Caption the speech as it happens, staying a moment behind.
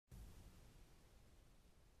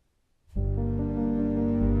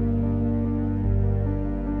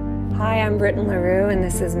Hi, I'm Britton LaRue, and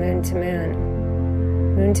this is Moon to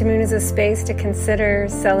Moon. Moon to Moon is a space to consider,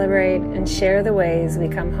 celebrate, and share the ways we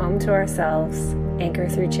come home to ourselves, anchor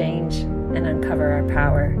through change, and uncover our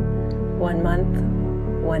power. 1 month,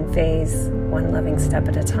 one phase, one loving step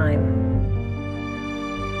at a time.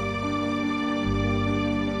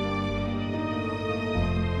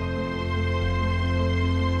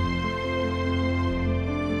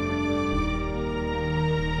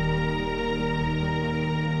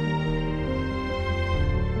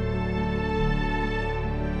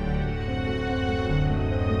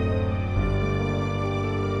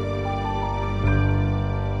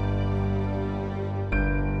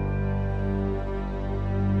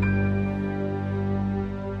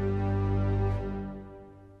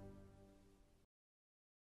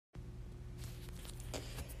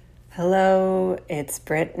 Hello, it's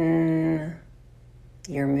Britton,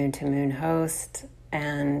 your Moon to Moon host,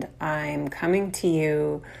 and I'm coming to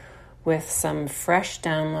you with some fresh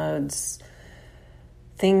downloads,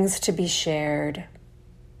 things to be shared,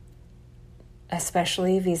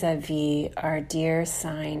 especially vis-a-vis our dear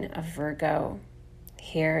sign of Virgo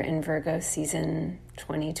here in Virgo season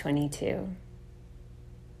 2022.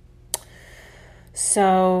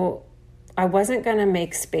 So I wasn't going to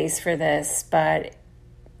make space for this, but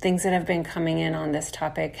things that have been coming in on this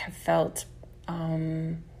topic have felt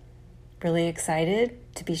really excited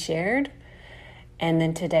to be shared. And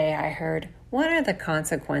then today I heard, what are the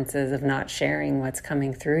consequences of not sharing what's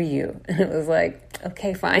coming through you? And it was like,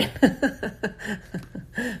 okay, fine.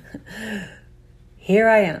 Here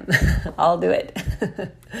I am. I'll do it.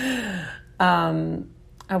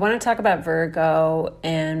 I want to talk about Virgo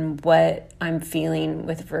and what I'm feeling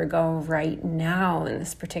with Virgo right now in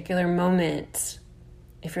this particular moment.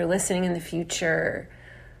 If you're listening in the future,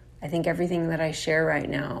 I think everything that I share right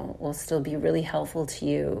now will still be really helpful to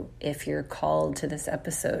you if you're called to this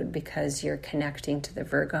episode because you're connecting to the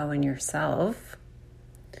Virgo in yourself.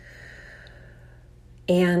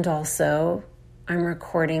 And also, I'm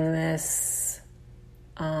recording this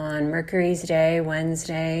on Mercury's Day,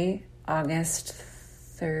 Wednesday, August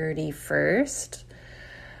 31st.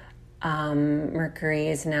 Mercury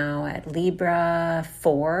is now at Libra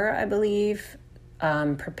 4, I believe.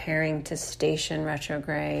 Preparing to station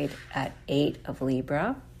retrograde at 8 of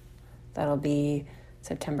Libra. That'll be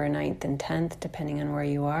September 9th and 10th, depending on where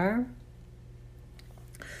you are.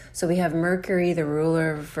 So we have Mercury, the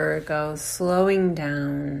ruler of Virgo, slowing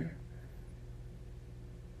down.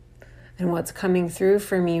 And what's coming through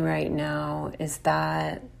for me right now is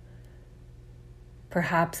that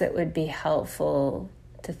perhaps it would be helpful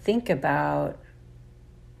to think about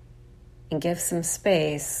and give some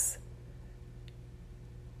space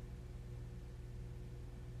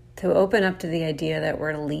to open up to the idea that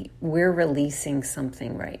we're releasing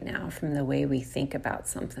something right now from the way we think about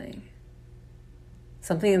something.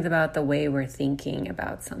 Something about the way we're thinking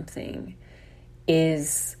about something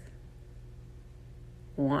is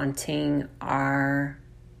wanting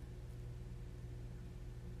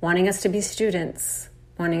us to be students,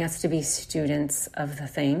 wanting us to be students of the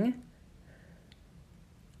thing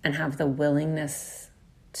and have the willingness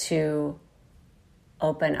to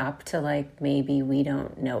open up to maybe we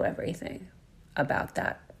don't know everything about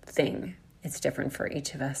that thing. It's different for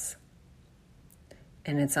each of us.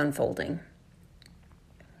 And it's unfolding.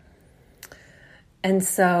 And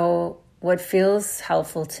so what feels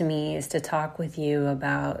helpful to me is to talk with you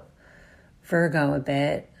about Virgo a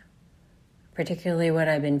bit, particularly what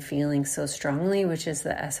I've been feeling so strongly, which is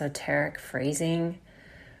the esoteric phrasing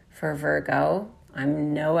for Virgo.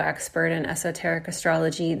 I'm no expert in esoteric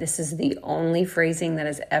astrology. This is the only phrasing that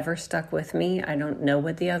has ever stuck with me. I don't know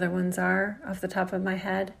what the other ones are off the top of my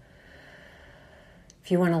head.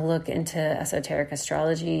 If you want to look into esoteric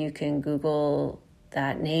astrology, you can Google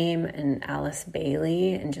that name and Alice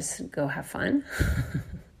Bailey and just go have fun.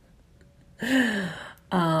 The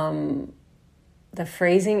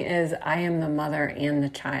phrasing is, I am the mother and the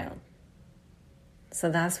child. So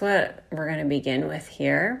that's what we're going to begin with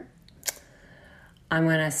here. I'm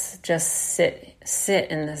going to just sit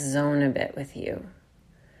in this zone a bit with you.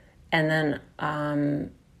 And then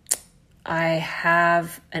I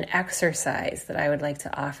have an exercise that I would like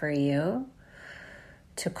to offer you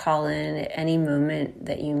to call in at any moment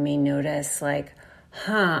that you may notice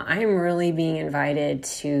I'm really being invited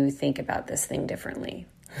to think about this thing differently.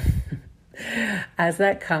 As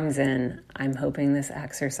that comes in, I'm hoping this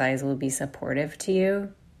exercise will be supportive to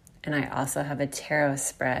you. And I also have a tarot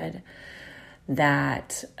spread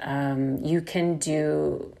that you can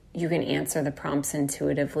answer the prompts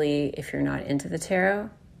intuitively if you're not into the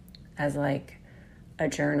tarot as a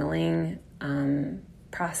journaling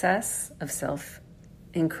process of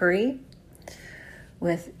inquiry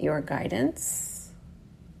with your guidance.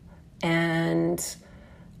 And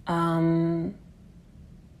I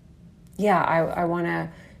want to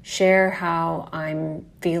share how I'm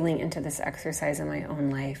feeling into this exercise in my own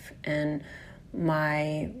life. And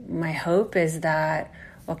my hope is that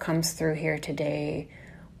what comes through here today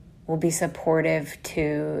will be supportive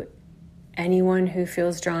to anyone who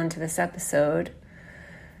feels drawn to this episode,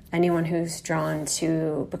 anyone who's drawn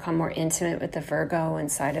to become more intimate with the Virgo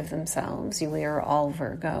inside of themselves. We are all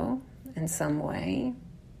Virgo in some way.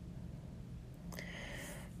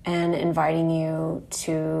 And inviting you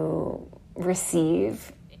to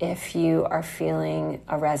receive if you are feeling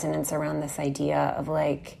a resonance around this idea of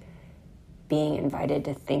like being invited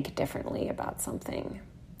to think differently about something.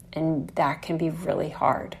 And that can be really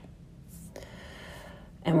hard.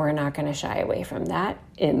 And we're not going to shy away from that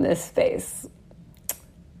in this space.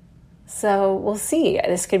 So we'll see.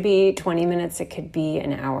 This could be 20 minutes. It could be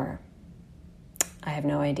an hour. I have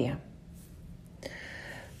no idea.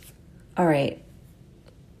 All right.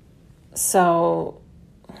 So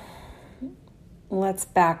let's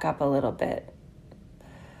back up a little bit.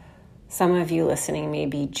 Some of you listening may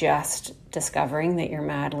be just discovering that you're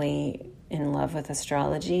madly in love with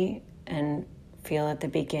astrology and feel at the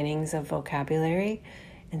beginnings of vocabulary.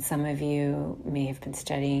 And some of you may have been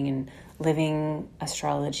studying and living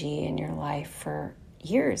astrology in your life for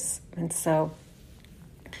years. And so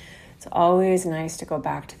it's always nice to go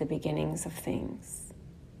back to the beginnings of things.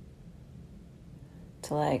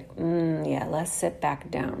 To like, let's sit back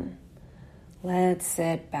down. Let's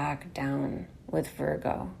sit back down with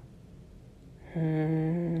Virgo.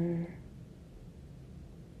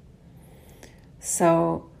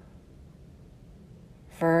 So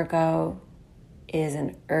Virgo is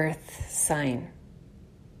an earth sign.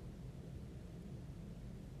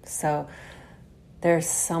 So there's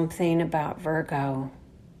something about Virgo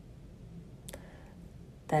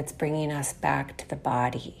that's bringing us back to the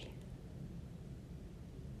body.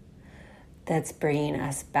 That's bringing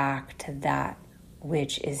us back to that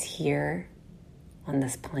which is here on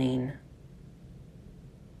this plane.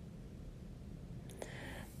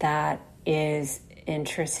 That is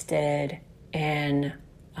interested in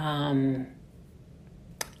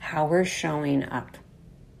how we're showing up.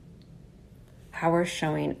 How we're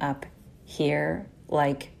showing up here,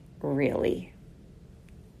 like really.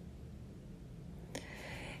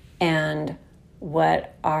 And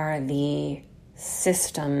what are the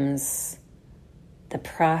systems, the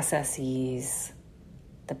processes,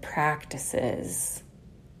 the practices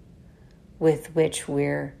with which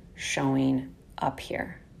we're showing up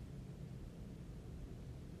here.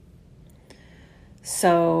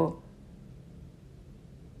 So,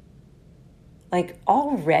 like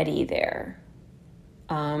already there,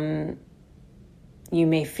 you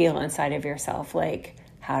may feel inside of yourself, like,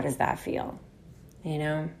 how does that feel? You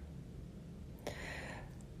know?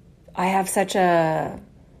 I have such a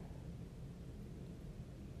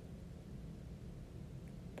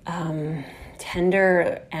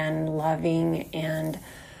tender and loving and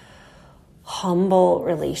humble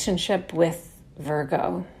relationship with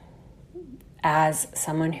Virgo as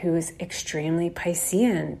someone who is extremely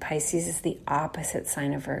Piscean. Pisces is the opposite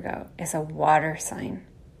sign of Virgo. It's a water sign.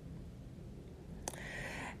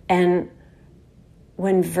 And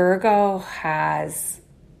when Virgo has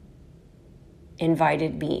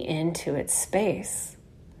invited me into its space,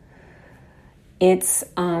 it's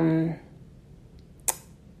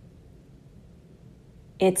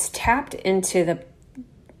tapped into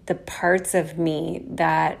the parts of me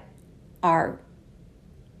that are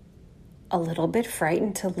a little bit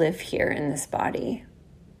frightened to live here in this body.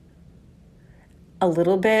 A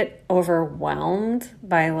little bit overwhelmed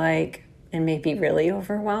by and maybe really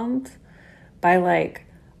overwhelmed by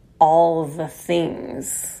all the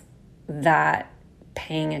things that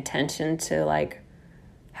paying attention to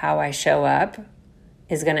how I show up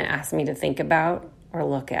is going to ask me to think about or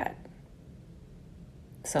look at.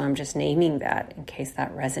 So I'm just naming that in case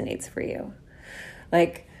that resonates for you.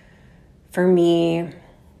 For me,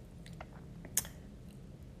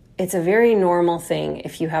 it's a very normal thing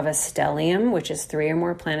if you have a stellium, which is 3 or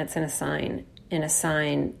more planets in a sign,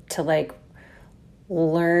 to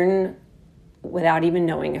learn without even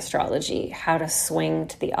knowing astrology how to swing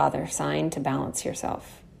to the other sign to balance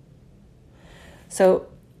yourself. So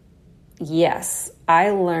yes,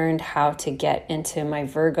 I learned how to get into my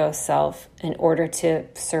Virgo self in order to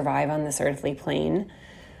survive on this earthly plane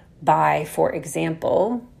by, for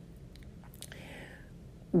example,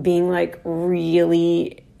 being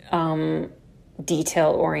really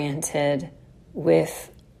detail oriented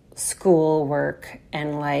with schoolwork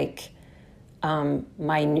and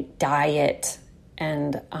my diet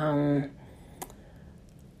and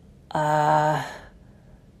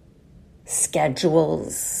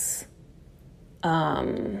schedules.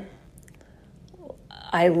 I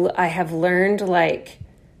have learned like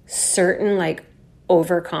certain like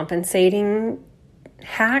overcompensating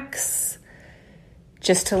hacks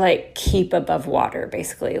just to like keep above water,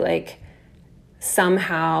 basically, like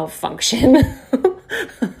somehow function.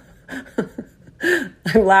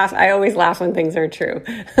 I always laugh when things are true.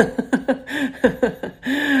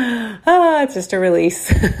 It's just a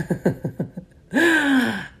release.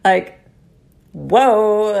 Like,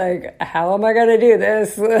 whoa, like, how am I going to do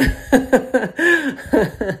this?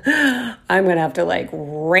 I'm going to have to like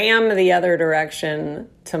ram the other direction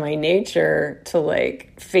to my nature to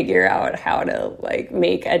like figure out how to like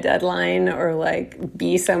make a deadline or like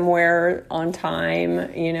be somewhere on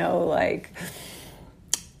time, you know, like,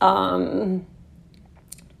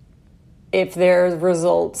 if there's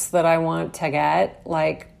results that I want to get,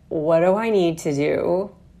 like, what do I need to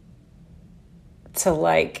do to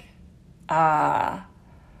like,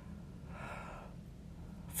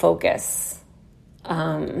 focus,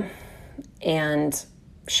 and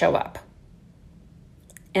show up.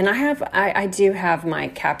 And I do have my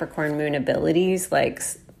Capricorn moon abilities, like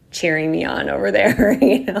cheering me on over there,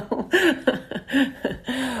 you know.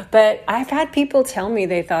 But I've had people tell me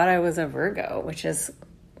they thought I was a Virgo, which is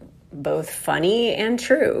both funny and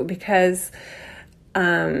true, because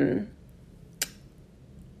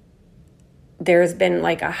there's been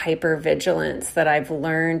like a hypervigilance that I've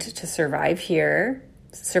learned to survive here,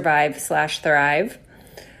 survive/thrive,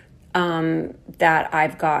 that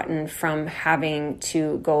I've gotten from having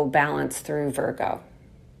to go balance through Virgo.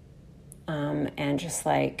 And just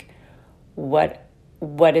like, what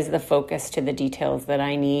is the focus to the details that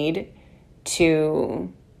I need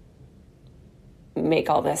to make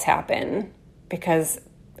all this happen? Because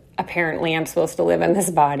apparently I'm supposed to live in this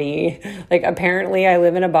body. Like, apparently I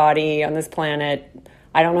live in a body on this planet.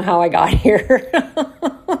 I don't know how I got here.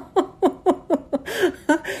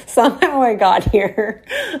 Somehow I got here.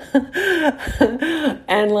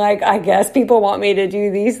 And like, I guess people want me to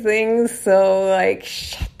do these things. So like,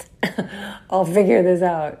 shit, I'll figure this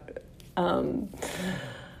out.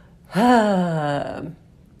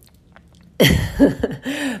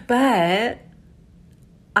 But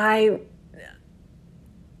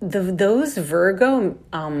those Virgo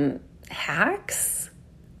hacks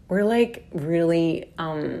were like really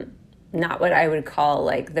not what I would call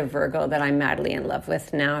like the Virgo that I'm madly in love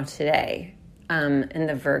with now today, and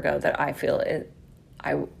the Virgo that I feel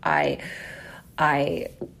I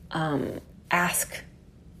ask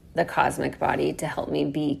the cosmic body to help me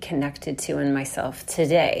be connected to in myself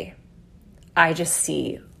today. I just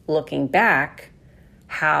see, looking back,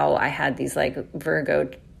 how I had these like Virgo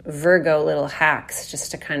little hacks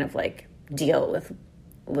just to kind of like deal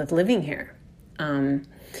with living here, and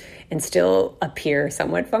still appear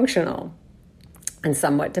somewhat functional and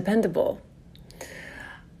somewhat dependable.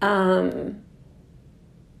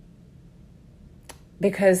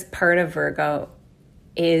 Because part of Virgo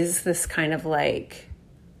is this kind of like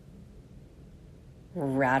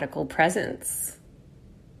radical presence,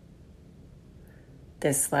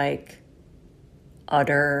 this like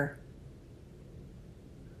utter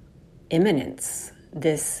immanence,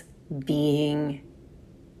 this being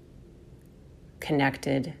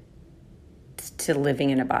connected to living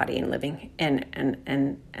in a body and living and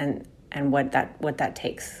what that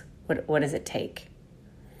takes. What does it take?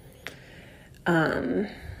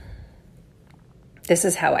 This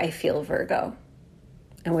is how I feel Virgo,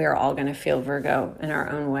 and we are all going to feel Virgo in our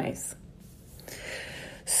own ways.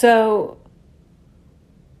 So,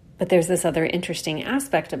 but there's this other interesting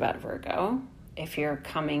aspect about Virgo. If you're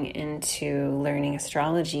coming into learning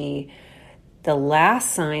astrology, the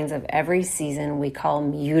last signs of every season we call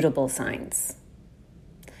mutable signs.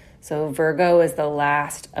 So Virgo is the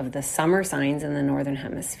last of the summer signs in the Northern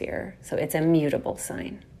Hemisphere. So it's a mutable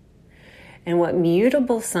sign. And what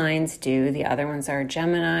mutable signs do, the other ones are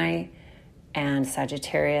Gemini and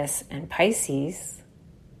Sagittarius and Pisces.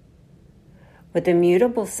 What the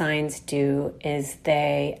mutable signs do is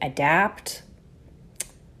they adapt.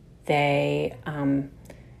 They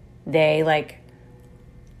like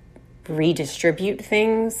redistribute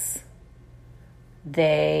things.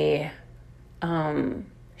 They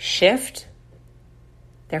shift.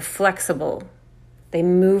 They're flexible. They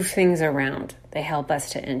move things around. They help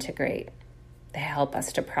us to integrate. They help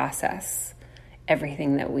us to process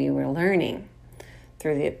everything that we were learning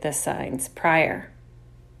through the signs prior.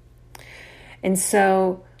 And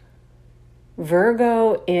so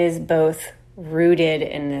Virgo is both rooted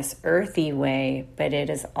in this earthy way, but it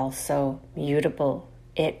is also mutable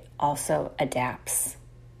it also adapts.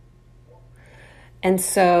 And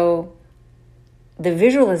so the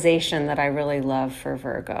visualization that I really love for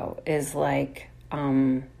Virgo is like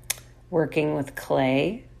working with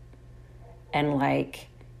clay, and like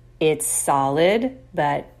it's solid,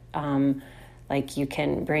 but like you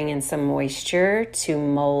can bring in some moisture to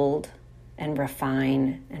mold and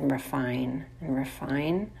refine and refine and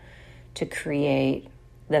refine to create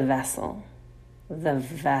the vessel. The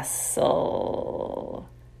vessel.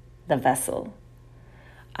 The vessel.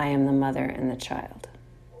 I am the mother and the child.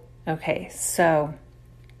 Okay, so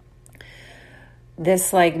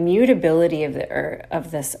this like mutability of the earth,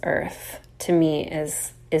 of this earth, to me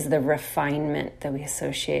is the refinement that we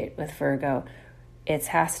associate with Virgo. It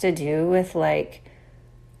has to do with like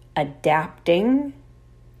adapting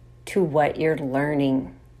to what you're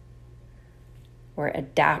learning. We're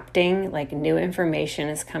adapting, like new information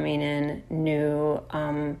is coming in, new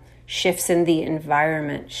shifts in the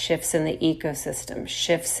environment, shifts in the ecosystem,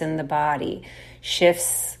 shifts in the body,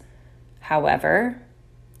 shifts, however,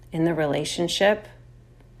 in the relationship.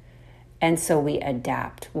 And so we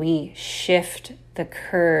adapt. We shift the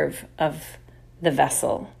curve of the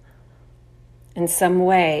vessel in some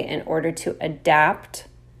way in order to adapt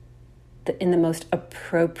in the most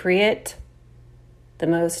appropriate, the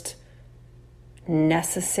most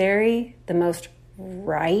necessary, the most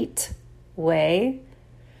right way,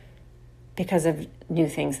 because of new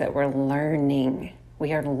things that we're learning.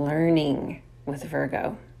 We are learning with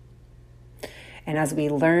Virgo. And as we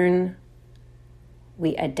learn,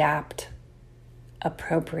 we adapt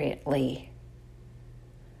appropriately.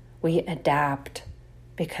 We adapt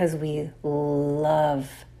because we love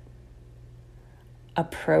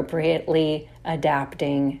appropriately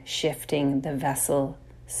adapting, shifting the vessel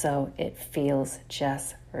so it feels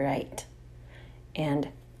just right. And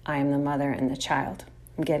I am the mother and the child.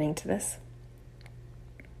 I'm getting to this.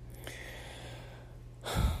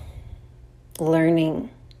 Learning.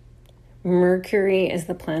 Mercury is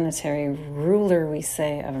the planetary ruler, we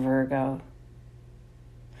say, of Virgo.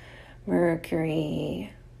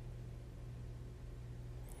 Mercury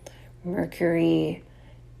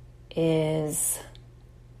is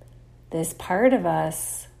this part of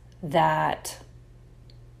us that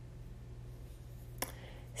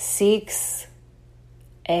seeks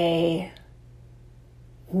a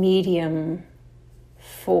medium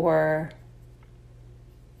for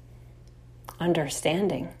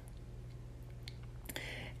understanding.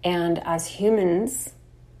 And as humans,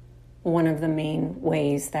 one of the main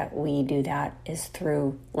ways that we do that is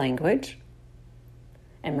through language.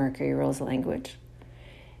 And Mercury rules language.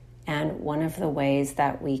 And one of the ways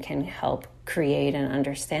that we can help create an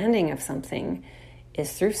understanding of something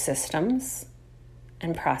is through systems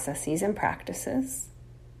and processes and practices.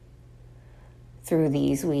 Through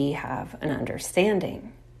these, we have an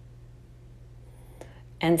understanding.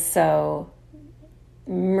 And so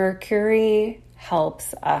Mercury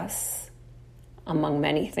helps us, among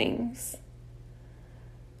many things,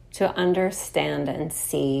 to understand and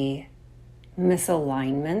see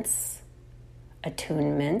misalignments,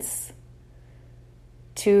 attunements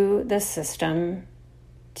to the system,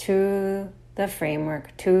 to the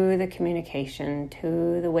framework, to the communication,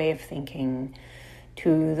 to the way of thinking,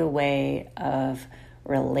 to the way of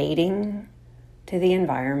relating to the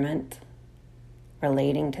environment,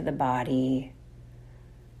 relating to the body,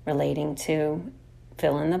 relating to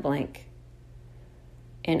fill in the blank,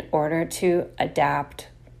 in order to adapt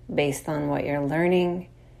based on what you're learning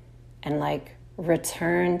and like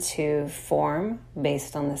return to form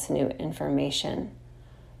based on this new information,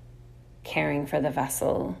 caring for the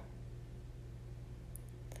vessel.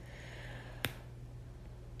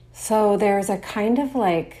 So there's a kind of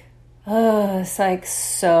like, it's like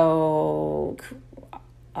so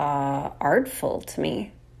artful to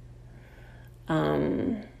me.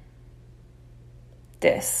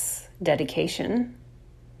 This dedication.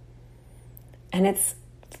 And it's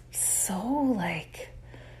so like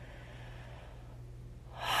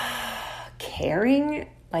caring,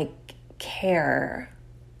 like care,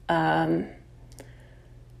 to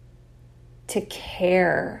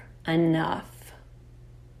care enough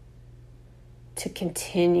to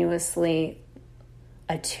continuously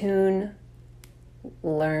attune,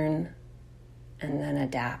 learn, and then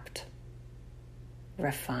adapt,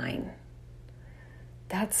 refine.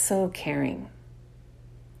 That's so caring.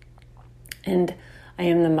 And I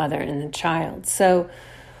am the mother and the child. So,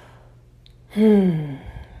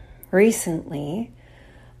 recently,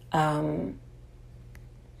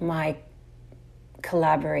 my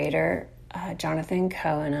collaborator, Jonathan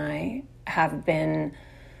Coe, and I have been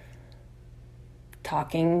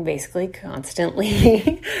talking basically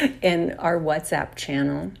constantly in our WhatsApp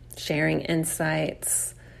channel, sharing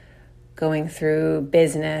insights, going through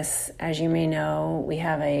business. As you may know, we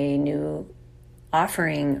have a new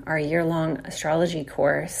offering. Our year-long astrology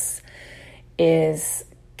course is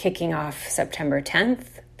kicking off September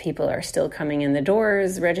 10th. People are still coming in the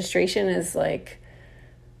doors. Registration is like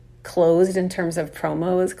closed in terms of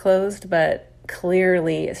promo is closed, but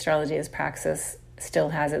clearly Astrology as Praxis still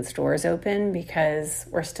has its doors open because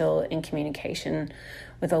we're still in communication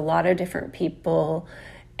with a lot of different people,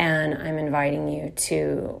 and I'm inviting you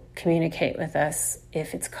to communicate with us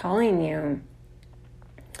if it's calling you.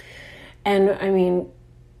 And I mean,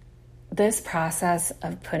 this process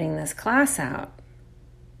of putting this class out,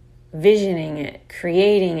 visioning it,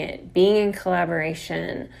 creating it, being in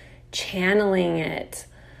collaboration, channeling it,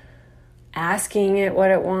 asking it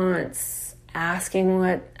what it wants,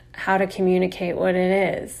 asking how to communicate what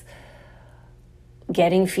it is,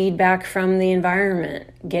 getting feedback from the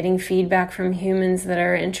environment, getting feedback from humans that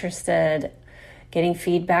are interested, getting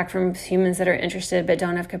feedback from humans that are interested but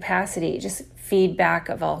don't have capacity, just feedback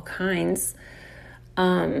of all kinds.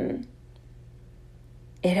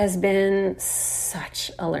 It has been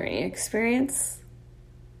such a learning experience.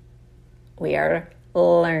 We are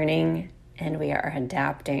learning and we are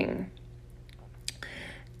adapting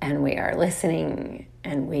and we are listening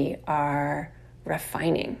and we are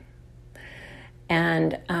refining.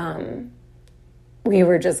 And we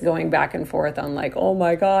were just going back and forth on like, oh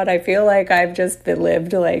my God, I feel like I've just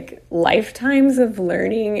lived like lifetimes of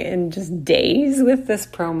learning in just days with this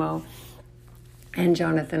promo. And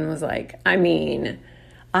Jonathan was like, I mean,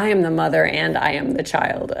 I am the mother and I am the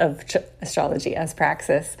child of Astrology as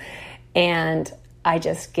Praxis. And I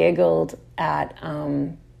just giggled at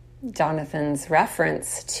Jonathan's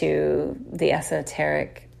reference to the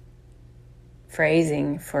esoteric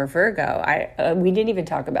phrasing for Virgo. We didn't even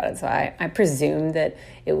talk about it, so I presumed that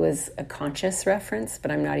it was a conscious reference,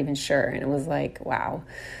 but I'm not even sure. And it was like, wow.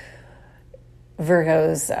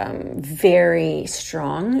 Virgo's very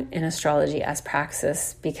strong in Astrology as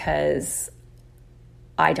Praxis because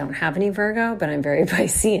I don't have any Virgo, but I'm very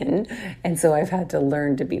Piscean, and so I've had to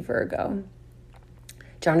learn to be Virgo.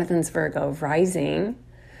 Jonathan's Virgo rising,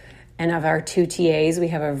 and of our two TAs, we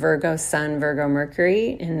have a Virgo Sun, Virgo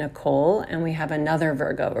Mercury in Nicole, and we have another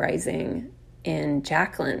Virgo rising in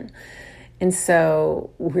Jacqueline. And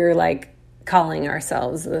so we're like calling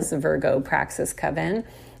ourselves this Virgo Praxis Coven.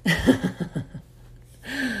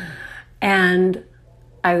 And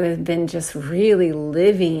I've been just really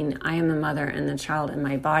living I am the mother and the child in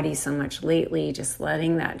my body so much lately, just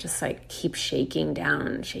letting that just like keep shaking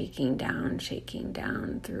down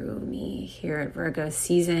through me here at Virgo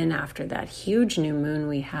season after that huge new moon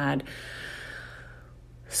we had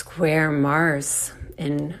square Mars.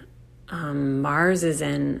 And Mars is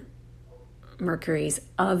in Mercury's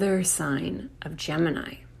other sign of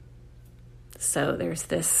Gemini. So there's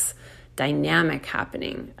this dynamic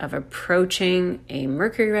happening of approaching a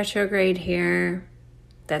Mercury retrograde here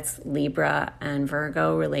that's Libra and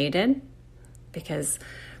Virgo related, because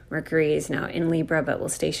Mercury is now in Libra but will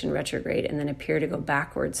station retrograde and then appear to go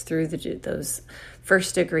backwards through those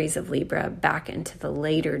first degrees of Libra back into the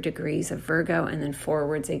later degrees of Virgo and then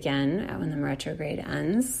forwards again when the retrograde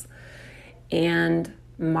ends. And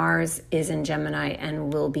Mars is in Gemini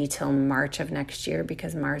and will be till March of next year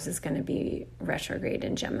because Mars is going to be retrograde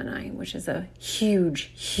in Gemini, which is a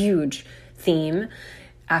huge, huge theme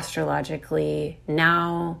astrologically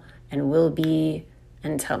now and will be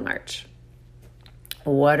until March.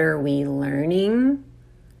 What are we learning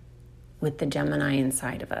with the Gemini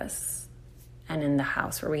inside of us? And in the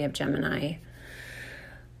house where we have Gemini,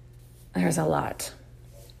 there's a lot.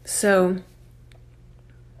 So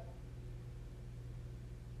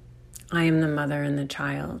I am the mother and the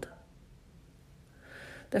child.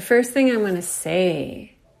 The first thing I'm going to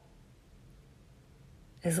say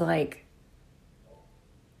is like,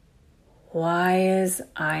 why is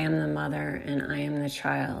I am the mother and I am the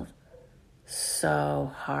child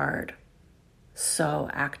so hard, so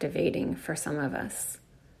activating for some of us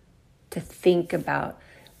to think about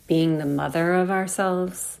being the mother of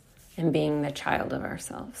ourselves and being the child of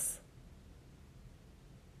ourselves?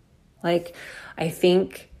 Like, I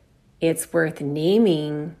think it's worth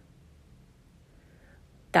naming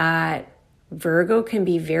that Virgo can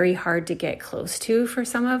be very hard to get close to for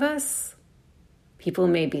some of us. People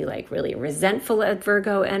may be like really resentful at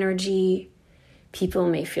Virgo energy. People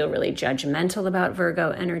may feel really judgmental about Virgo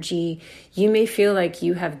energy. You may feel like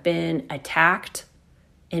you have been attacked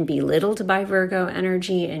and belittled by Virgo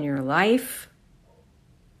energy in your life.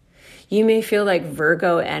 You may feel like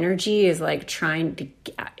Virgo energy is like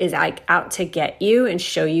out to get you and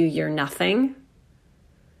show you you're nothing.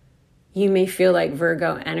 You may feel like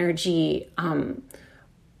Virgo energy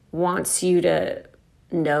wants you to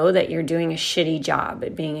know that you're doing a shitty job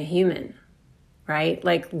at being a human, right?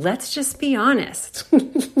 Like, let's just be honest.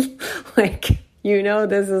 Like,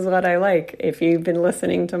 this is what I like if you've been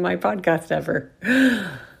listening to my podcast ever.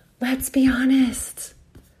 Let's be honest.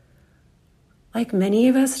 Like, many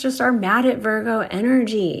of us just are mad at Virgo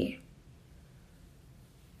energy.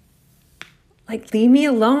 Like, leave me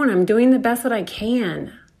alone. I'm doing the best that I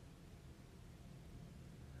can.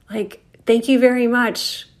 Like, thank you very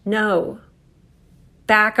much. No.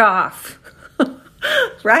 Back off.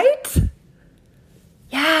 Right?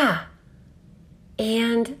 Yeah.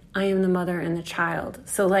 And I am the mother and the child.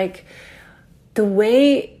 So like, the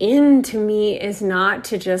way into me is not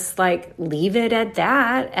to just like leave it at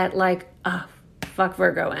that, at like, fuck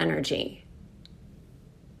Virgo energy.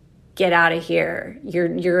 Get out of here.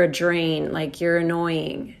 You're a drain. Like, you're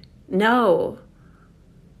annoying. No.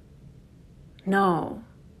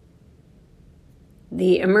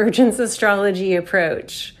 The emergence astrology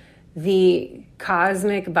approach, the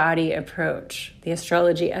cosmic body approach, the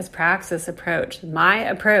astrology as praxis approach, my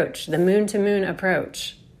approach, the moon to moon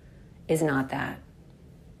approach is not that.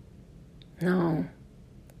 No.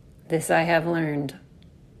 This I have learned.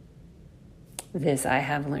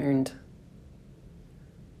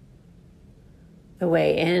 The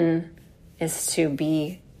way in is to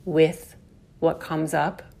be with what comes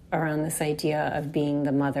up around this idea of being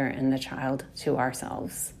the mother and the child to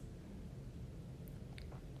ourselves.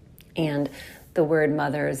 And the word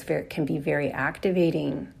mother can be very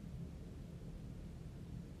activating.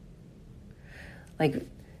 Like,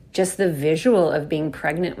 just the visual of being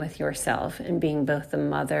pregnant with yourself and being both the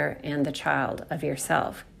mother and the child of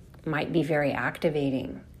yourself might be very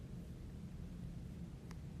activating.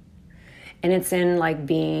 And it's in like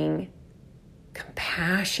being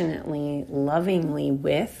compassionately, lovingly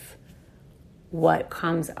with what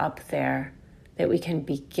comes up there that we can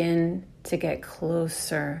begin to get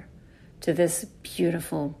closer to this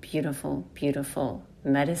beautiful, beautiful, beautiful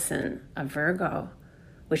medicine of Virgo,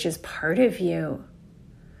 which is part of you.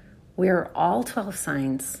 We're all 12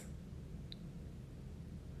 signs.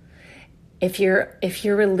 If your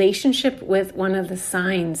relationship with one of the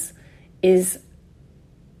signs is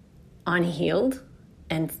unhealed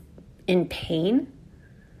and in pain,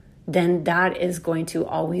 then that is going to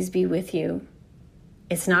always be with you.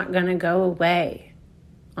 It's not going to go away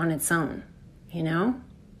on its own,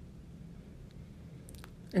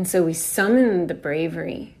 And so we summon the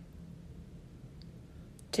bravery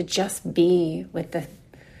to just be with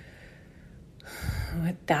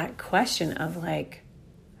that question of like,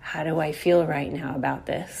 how do I feel right now about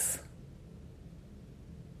this?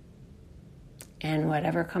 And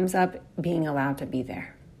whatever comes up, being allowed to be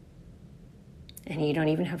there. And you don't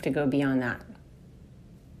even have to go beyond that.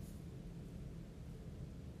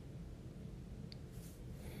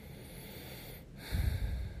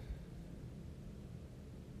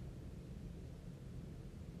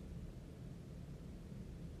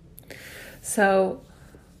 So,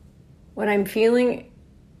 what I'm feeling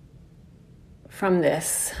from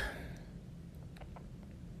this,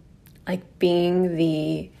 like being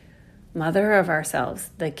the mother of ourselves,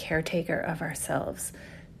 the caretaker of ourselves,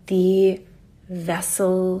 the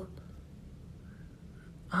vessel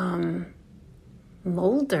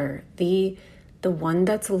molder, the one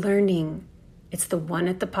that's learning. It's the one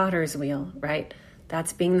at the potter's wheel, right?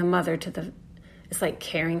 That's being the mother it's like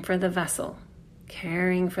caring for the vessel.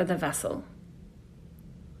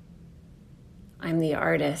 I'm the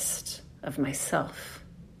artist of myself.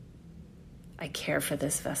 I care for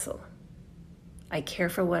this vessel. I care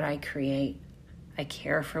for what I create. I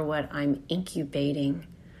care for what I'm incubating.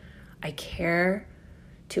 I care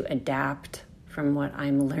to adapt from what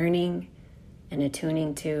I'm learning and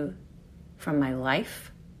attuning to from my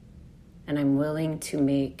life. And I'm willing to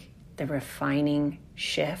make the refining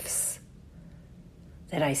shifts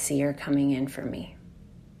that I see are coming in for me.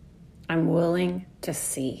 I'm willing to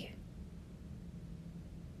see.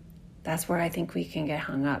 That's where I think we can get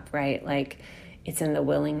hung up, right? Like, it's in the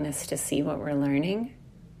willingness to see what we're learning.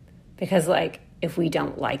 Because, like, if we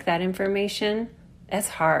don't like that information, it's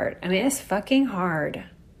hard. I mean, it's fucking hard.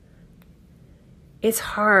 It's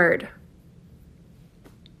hard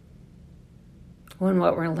when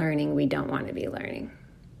what we're learning we don't want to be learning.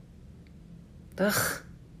 Ugh.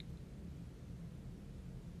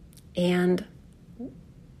 And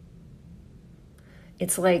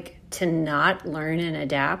it's like to not learn and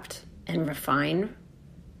adapt and refine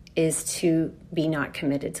is to be not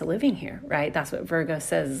committed to living here, right? That's what Virgo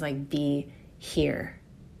says, is like, be here.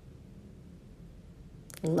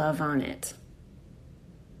 Love on it.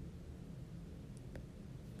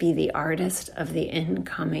 Be the artist of the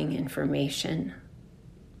incoming information.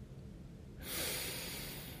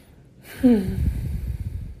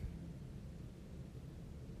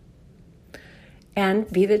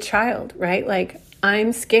 And be the child, right? Like,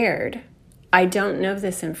 I'm scared. I don't know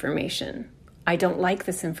this information. I don't like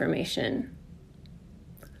this information.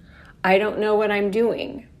 I don't know what I'm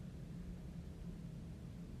doing.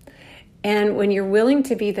 And when you're willing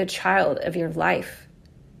to be the child of your life,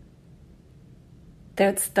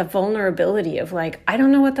 that's the vulnerability of like, I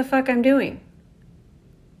don't know what the fuck I'm doing.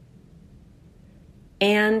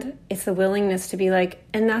 And it's the willingness to be like,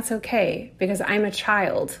 and that's okay, because I'm a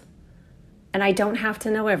child and I don't have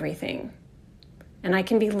to know everything. And I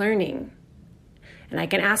can be learning. And I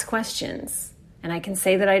can ask questions. And I can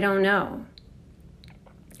say that I don't know.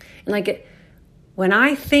 And like, when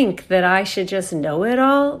I think that I should just know it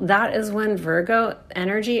all, that is when Virgo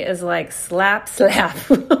energy is like, slap, slap.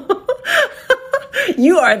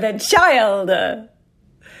 You are the child.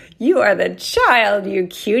 You are the child, you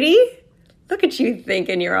cutie. Look at you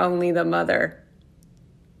thinking you're only the mother.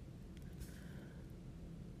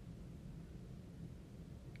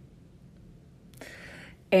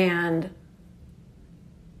 And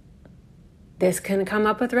this can come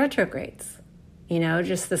up with retrogrades, you know,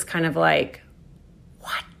 just this kind of like,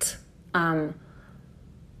 what? I'm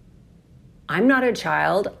not a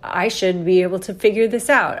child. I should be able to figure this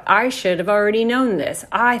out. I should have already known this.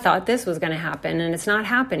 I thought this was going to happen and it's not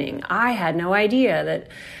happening. I had no idea that,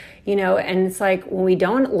 you know, and it's like, when we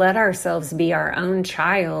don't let ourselves be our own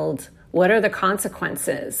child, what are the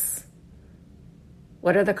consequences?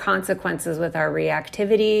 What are the consequences with our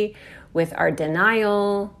reactivity, with our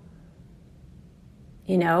denial?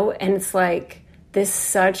 You know, and it's like this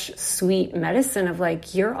such sweet medicine of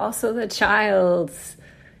like, you're also the child.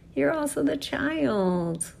 You're also the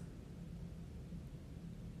child.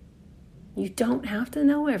 You don't have to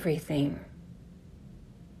know everything.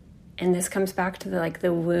 And this comes back to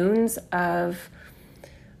the wounds of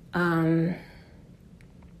the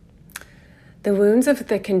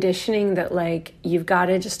conditioning that like, you've got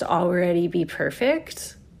to just already be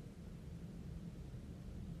perfect.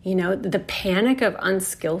 You know, the panic of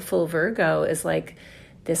unskillful Virgo is like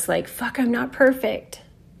this, like, fuck, I'm not perfect.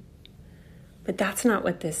 But that's not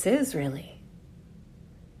what this is really.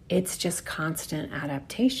 It's just constant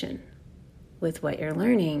adaptation with what you're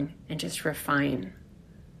learning and just refine.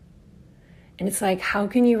 And it's like, how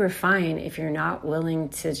can you refine if you're not willing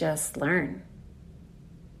to just learn?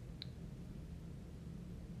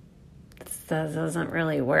 That doesn't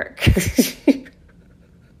really work.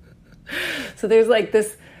 So there's like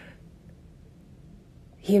this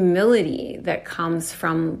humility that comes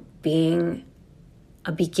from being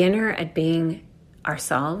a beginner at being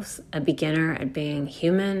ourselves, a beginner at being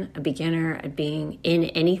human, a beginner at being in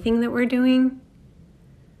anything that we're doing.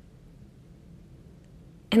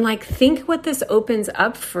 And like, think what this opens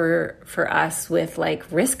up for us with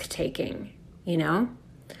like risk taking, you know?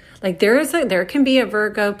 Like there can be a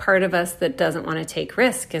Virgo part of us that doesn't want to take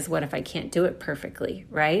risk, is what if I can't do it perfectly,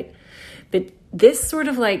 right? But this sort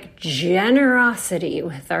of like generosity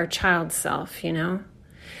with our child self, you know,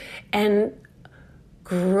 and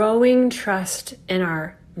growing trust in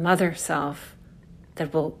our mother self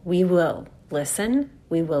that we will listen,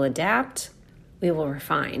 we will adapt, we will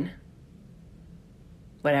refine,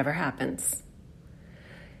 whatever happens.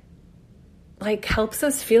 Like helps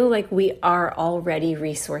us feel like we are already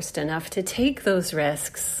resourced enough to take those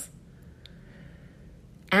risks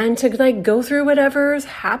and to like go through whatever's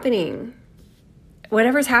happening.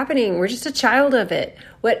 Whatever's happening, we're just a child of it.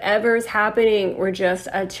 Whatever's happening, we're just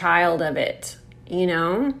a child of it, you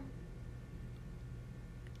know?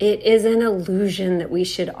 It is an illusion that we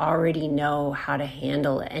should already know how to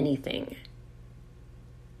handle anything.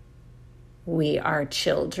 We are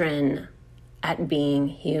children at being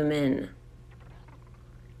human.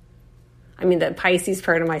 I mean, the Pisces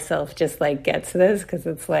part of myself just like gets this, because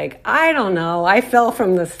it's like, I don't know, I fell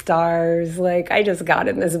from the stars, like I just got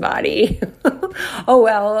in this body. Oh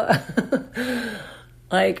well,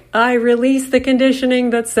 like I release the conditioning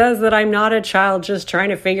that says that I'm not a child just trying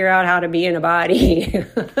to figure out how to be in a body.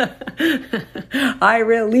 I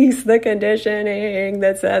release the conditioning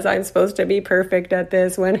that says I'm supposed to be perfect at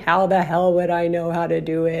this, when how the hell would I know how to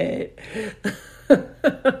do it?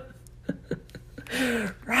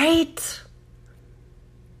 Right?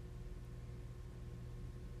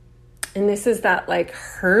 And this is that like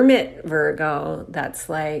hermit Virgo that's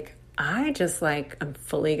like, I just like, I'm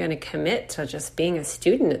fully going to commit to just being a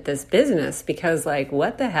student at this business because like,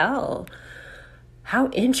 what the hell? How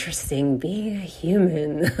interesting being a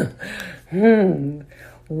human.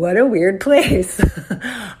 What a weird place.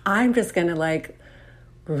 I'm just going to like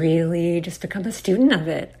really just become a student of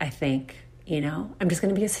it, I think. I'm just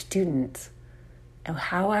going to be a student of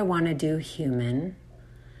how I want to do human.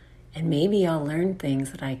 And maybe I'll learn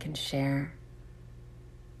things that I can share.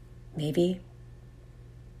 Maybe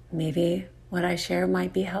what I share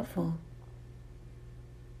might be helpful.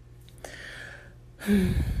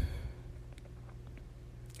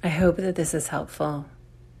 I hope that this is helpful.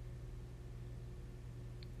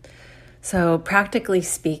 So practically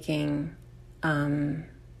speaking,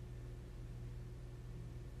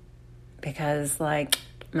 because like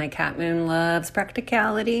my cat moon loves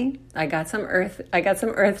practicality, I got some earth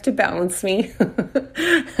to balance me.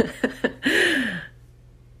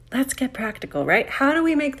 Let's get practical, right? How do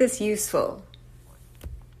we make this useful?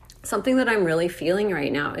 Something that I'm really feeling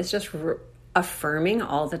right now is just affirming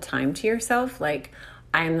all the time to yourself, like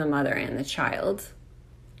I am the mother and the child,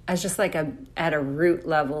 as just like at a root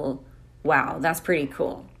level. Wow, that's pretty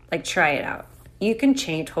cool. Like try it out. You can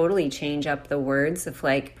totally change up the words if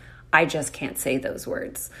like, I just can't say those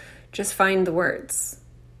words. Just find the words.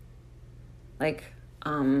 Like,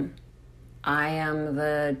 I am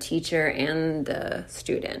the teacher and the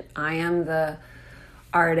student. I am the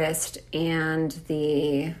artist and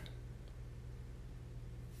you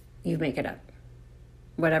make it up.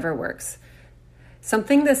 Whatever works.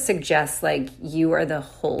 Something that suggests like you are the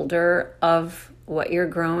holder of what you're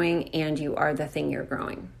growing and you are the thing you're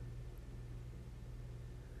growing.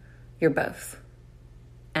 You're both.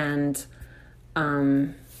 And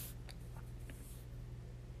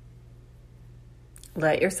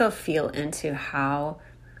let yourself feel into how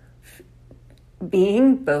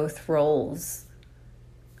being both roles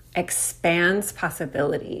expands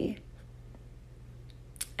possibility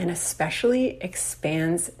and especially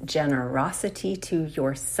expands generosity to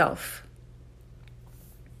yourself.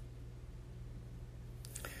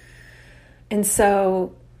 And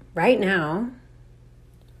so right now,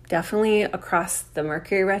 definitely across the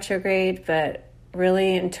Mercury retrograde, but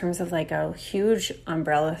really in terms of like a huge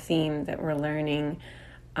umbrella theme that we're learning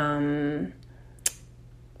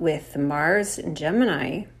with Mars and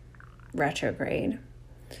Gemini retrograde,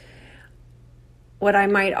 what I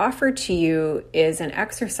might offer to you is an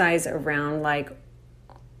exercise around like,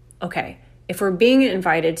 okay, if we're being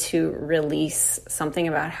invited to release something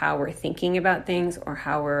about how we're thinking about things or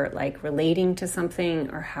how we're like relating to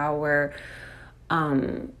something or how we're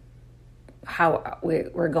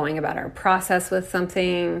going about our process with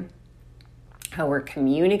something, how we're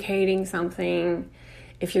communicating something.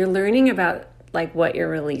 If you're learning about like what you're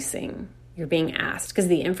releasing, you're being asked, because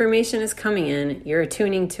the information is coming in, you're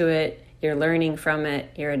attuning to it, you're learning from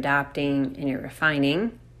it, you're adapting and you're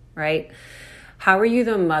refining, right? How are you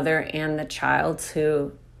the mother and the child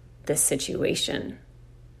to this situation,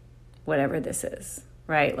 whatever this is,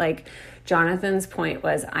 right? Like Jonathan's point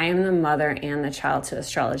was, I am the mother and the child to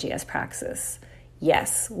astrology as praxis.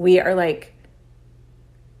 Yes, we are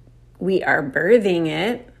birthing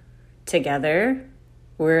it together.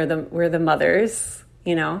 We're the mothers,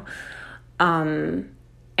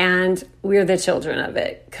 and we're the children of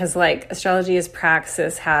it. Because like astrology as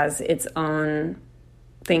praxis has its own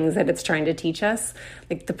things that it's trying to teach us.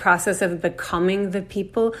 Like the process of becoming the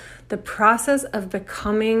people, the process of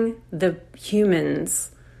becoming the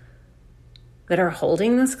humans that are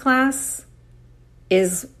holding this class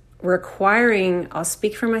is requiring, I'll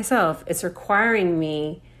speak for myself, it's requiring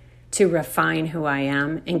me to refine who I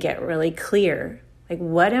am and get really clear. Like,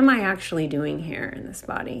 what am I actually doing here in this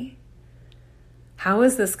body? How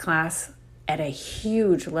is this class at a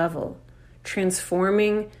huge level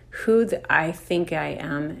transforming who I think I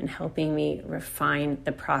am and helping me refine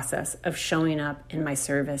the process of showing up in my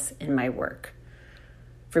service, in my work?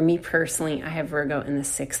 For me personally, I have Virgo in the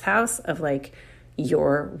 6th house of like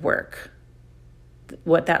your work,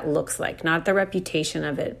 what that looks like, not the reputation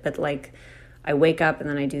of it, but like I wake up and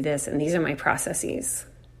then I do this, and these are my processes.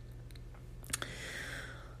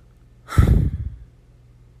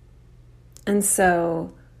 And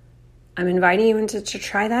so I'm inviting you to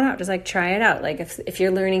try that out. Just like try it out. Like if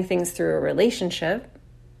you're learning things through a relationship,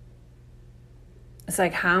 it's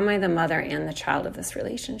like, how am I the mother and the child of this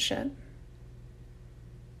relationship?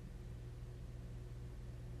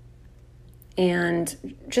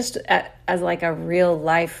 And just as like a real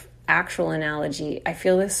life actual analogy, I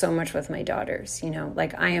feel this so much with my daughters,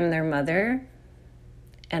 like I am their mother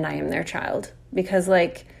and I am their child, because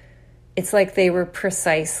like it's like they were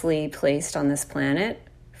precisely placed on this planet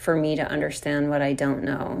for me to understand what I don't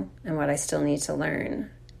know and what I still need to learn,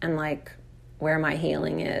 and like where my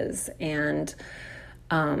healing is. And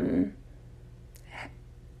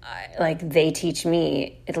like they teach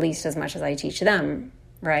me at least as much as I teach them,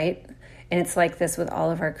 right? And it's like this with all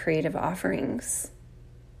of our creative offerings,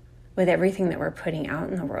 with everything that we're putting out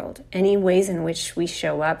in the world. Any ways in which we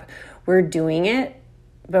show up, we're doing it,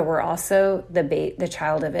 but we're also the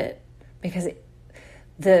child of it, because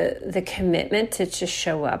the commitment to just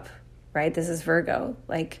show up, right? This is Virgo,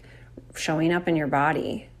 like showing up in your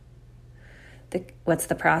body. What's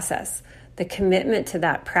the process? The commitment to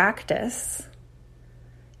that practice,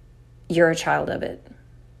 you're a child of it,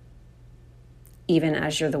 even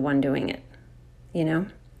as you're the one doing it, you know?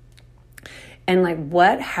 And like,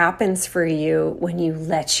 what happens for you when you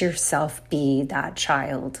let yourself be that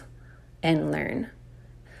child and learn?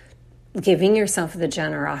 Giving yourself the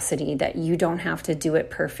generosity that you don't have to do it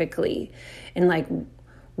perfectly. And like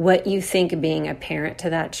what you think being a parent to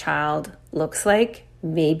that child looks like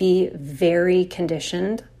may be very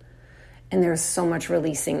conditioned. And there's so much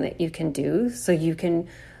releasing that you can do, so you can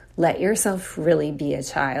let yourself really be a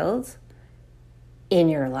child in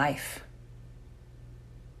your life,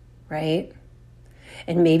 right?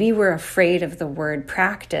 And maybe we're afraid of the word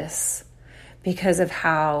practice because of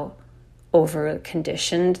how over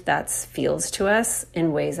conditioned that feels to us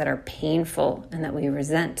in ways that are painful and that we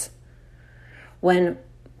resent. When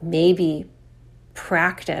maybe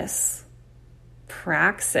praxis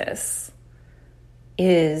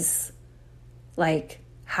is like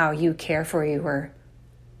how you care for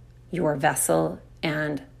your vessel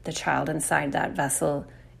and the child inside that vessel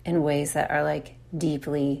in ways that are like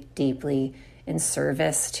deeply, deeply in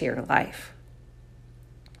service to your life,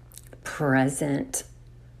 present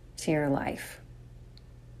to your life.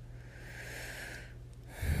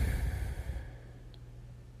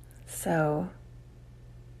 So,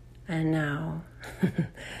 and now,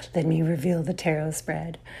 let me reveal the tarot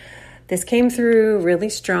spread. This came through really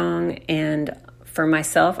strong, and for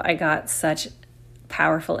myself, I got such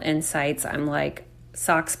powerful insights. I'm like,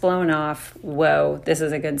 socks blown off. Whoa, this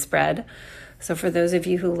is a good spread. So for those of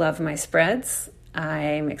you who love my spreads,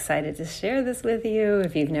 I'm excited to share this with you.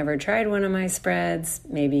 If you've never tried one of my spreads,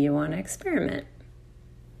 maybe you want to experiment.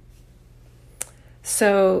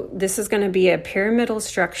 So this is going to be a pyramidal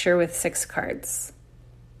structure with 6 cards.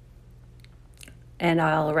 And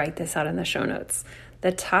I'll write this out in the show notes.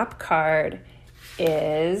 The top card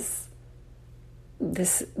is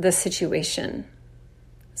the situation.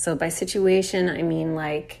 So by situation, I mean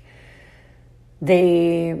like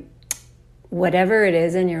whatever it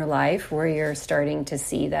is in your life where you're starting to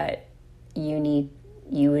see that you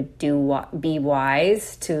would be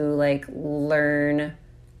wise to like learn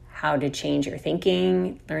how to change your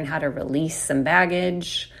thinking, learn how to release some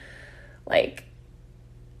baggage. Like,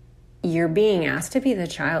 you're being asked to be the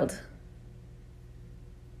child.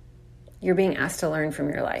 You're being asked to learn from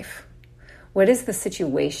your life. What is the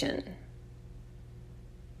situation?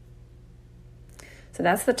 So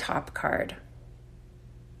that's the top card.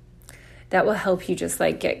 That will help you just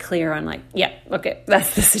like get clear on like, yeah, okay,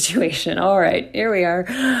 that's the situation. All right, here we are.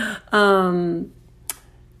 And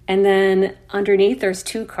then underneath there's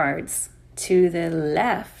 2 cards. To the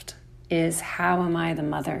left is how am I the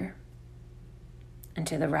mother? And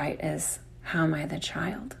to the right is how am I the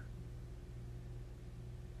child?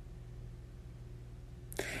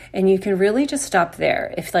 And you can really just stop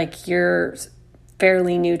there. If like you're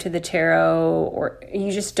fairly new to the tarot or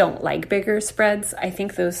you just don't like bigger spreads, I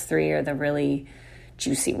think those 3 are the really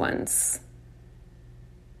juicy ones.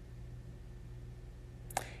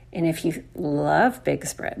 And if you love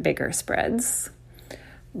bigger spreads,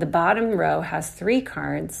 the bottom row has 3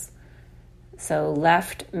 cards. So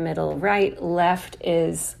left, middle, right. Left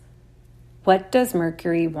is, what does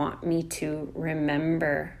Mercury want me to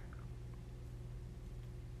remember?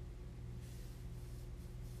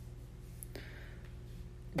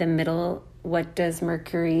 The middle, what does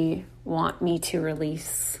Mercury want me to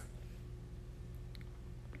release?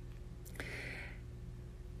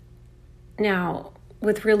 Now,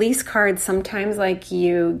 with release cards, sometimes like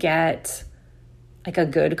you get like a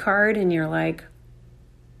good card and you're like,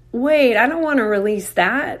 wait, I don't want to release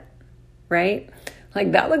that, right?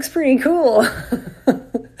 Like that looks pretty cool.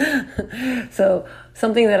 So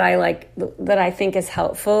something that I like, that I think is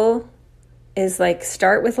helpful is like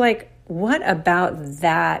start with like, what about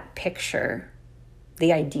that picture,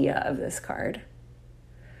 the idea of this card?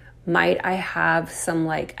 Might I have some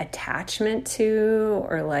like attachment to,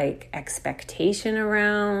 or like expectation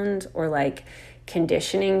around, or like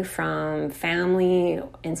conditioning from family,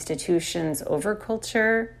 institutions, over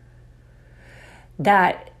culture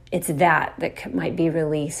that it's that might be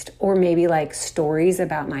released, or maybe like stories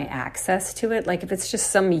about my access to it. Like if it's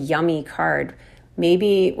just some yummy card,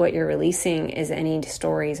 maybe what you're releasing is any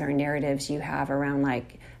stories or narratives you have around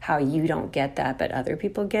like how you don't get that, but other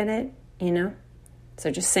people get it, you know?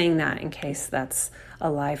 So just saying that in case that's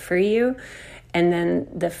alive for you. And then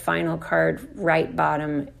the final card, right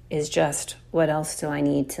bottom, is just what else do I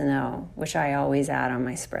need to know, which I always add on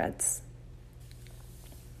my spreads.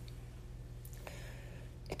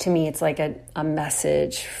 To me, it's like a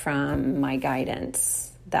message from my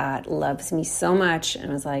guidance that loves me so much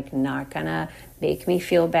and was like not gonna make me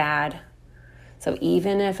feel bad. So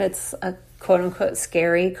even if it's a quote unquote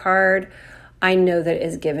scary card, I know that it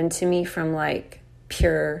is given to me from like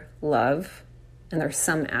pure love. And there's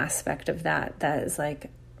some aspect of that is like,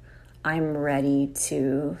 I'm ready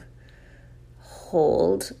to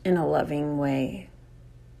hold in a loving way.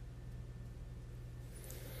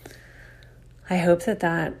 I hope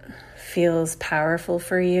that feels powerful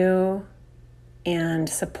for you and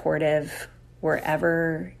supportive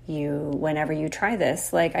whenever you try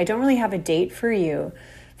this. Like, I don't really have a date for you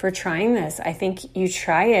for trying this. I think you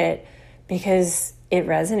try it because it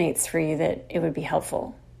resonates for you that it would be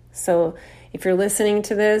helpful. So if you're listening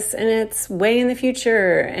to this and it's way in the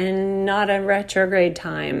future and not a retrograde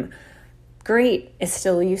time, great, it's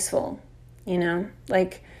still useful, you know?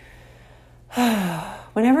 Like,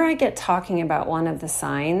 whenever I get talking about one of the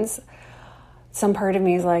signs, some part of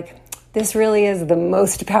me is like, this really is the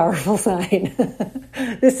most powerful sign.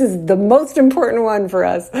 This is the most important one for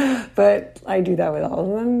us. But I do that with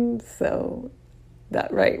all of them. So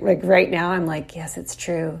that right now I'm like, yes, it's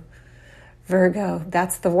true. Virgo,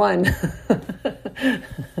 that's the one.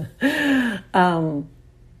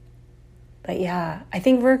 But yeah, I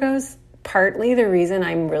think Virgo's partly the reason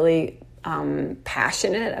I'm really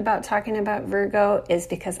passionate about talking about Virgo is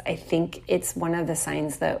because I think it's one of the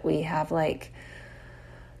signs that we have like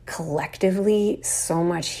collectively so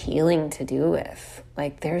much healing to do with.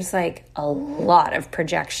 Like there's like a lot of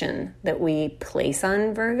projection that we place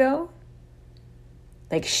on Virgo.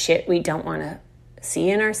 Like shit we don't want to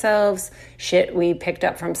see in ourselves, shit we picked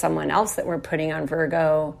up from someone else that we're putting on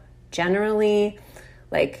Virgo generally.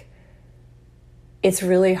 Like it's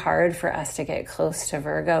really hard for us to get close to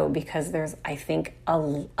Virgo because there's, I think,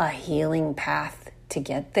 a healing path to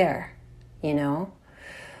get there, you know?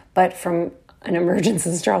 But from an emergence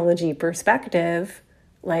astrology perspective,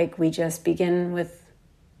 like we just begin with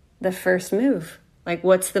the first move. Like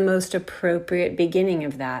what's the most appropriate beginning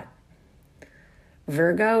of that?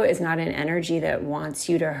 Virgo is not an energy that wants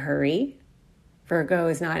you to hurry. Virgo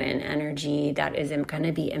is not an energy that is going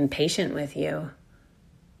to be impatient with you.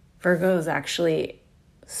 Virgo is actually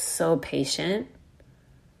so patient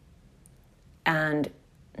and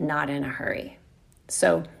not in a hurry.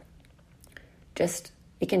 So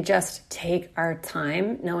we can just take our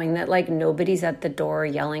time knowing that like nobody's at the door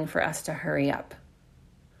yelling for us to hurry up.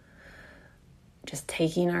 Just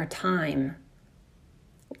taking our time,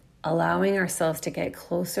 allowing ourselves to get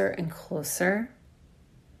closer and closer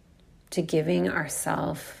to giving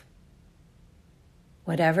ourselves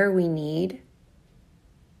whatever we need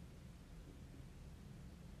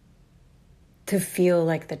to feel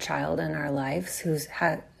like the child in our lives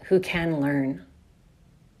who can learn.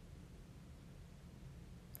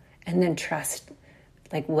 And then trust,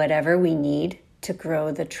 like whatever we need to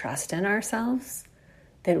grow the trust in ourselves,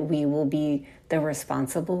 that we will be the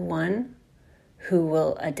responsible one who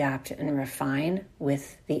will adapt and refine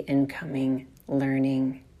with the incoming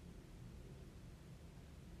learning.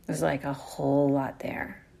 There's like a whole lot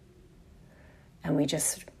there. And we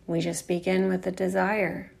just begin with the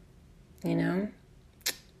desire, you know?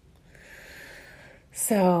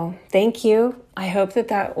 So thank you. I hope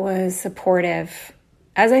that was supportive.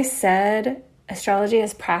 As I said, astrology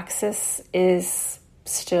as praxis is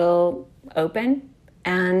still open,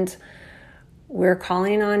 and we're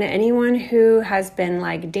calling on anyone who has been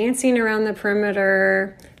like dancing around the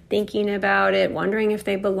perimeter, thinking about it, wondering if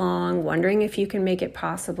they belong, wondering if you can make it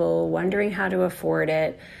possible, wondering how to afford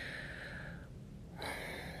it.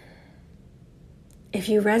 If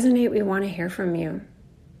you resonate, we want to hear from you.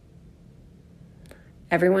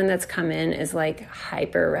 Everyone that's come in is like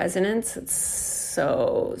hyper resonance. It's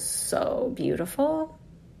so beautiful.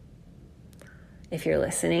 If you're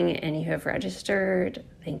listening and you have registered,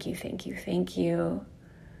 thank you.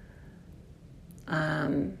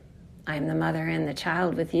 I'm the mother and the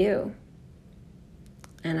child with you.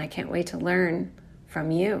 And I can't wait to learn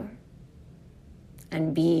from you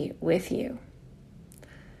and be with you.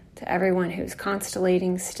 To everyone who's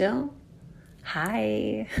constellating still,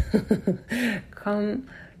 hi. Come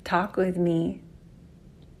talk with me.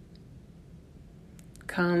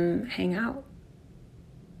 come hang out.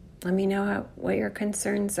 Let me know what your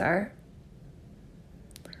concerns are.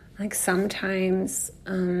 Like sometimes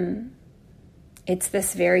it's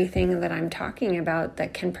this very thing that I'm talking about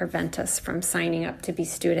that can prevent us from signing up to be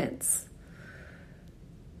students.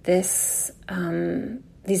 These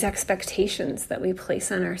expectations that we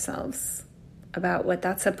place on ourselves about what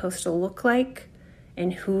that's supposed to look like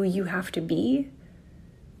and who you have to be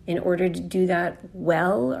in order to do that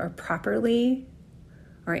well or properly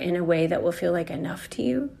or in a way that will feel like enough to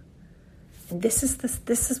you. And this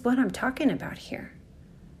is what I'm talking about here.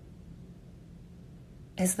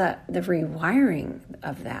 Is that the rewiring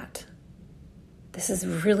of that. This is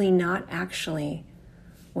really not actually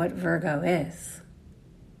what Virgo is.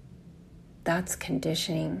 That's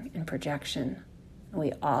conditioning and projection.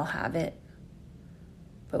 We all have it,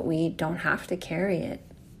 but we don't have to carry it.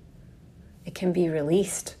 It can be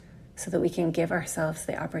released so that we can give ourselves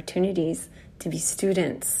the opportunities to be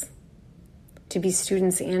students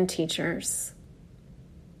and teachers,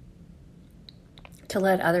 to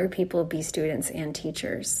let other people be students and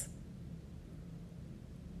teachers.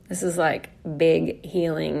 This is like big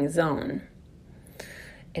healing zone.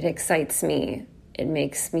 It excites me. It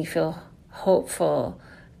makes me feel hopeful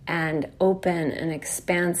and open and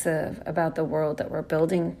expansive about the world that we're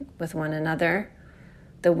building with one another,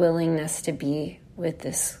 the willingness to be with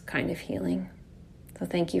this kind of healing. So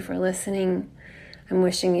thank you for listening. I'm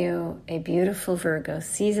wishing you a beautiful Virgo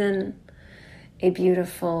season, a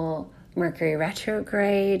beautiful Mercury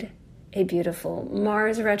retrograde, a beautiful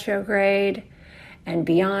Mars retrograde, and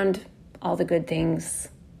beyond all the good things.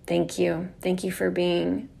 Thank you. Thank you for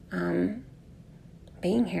being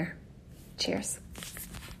here. Cheers.